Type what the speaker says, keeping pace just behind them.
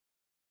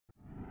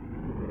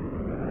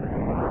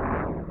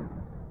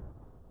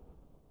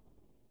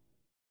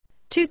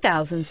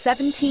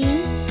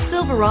2017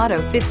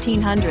 Silverado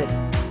 1500.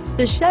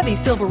 The Chevy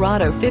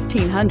Silverado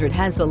 1500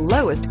 has the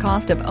lowest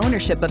cost of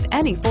ownership of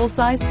any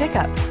full-size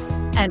pickup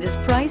and is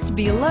priced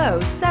below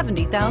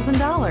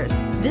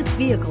 $70,000. This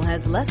vehicle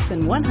has less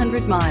than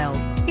 100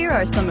 miles. Here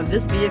are some of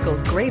this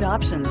vehicle's great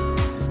options: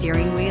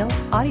 steering wheel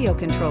audio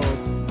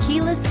controls,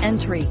 keyless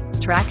entry,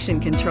 traction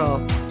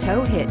control,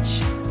 tow hitch,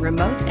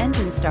 remote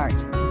engine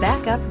start,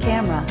 backup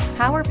camera,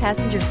 power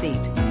passenger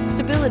seat,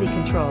 stability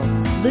control,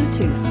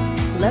 Bluetooth,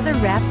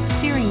 leather-wrapped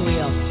steering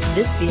wheel.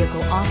 This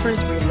vehicle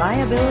offers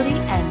reliability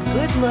and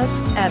good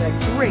looks at a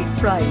great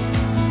price.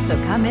 So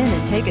come in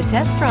and take a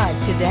test drive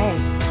today.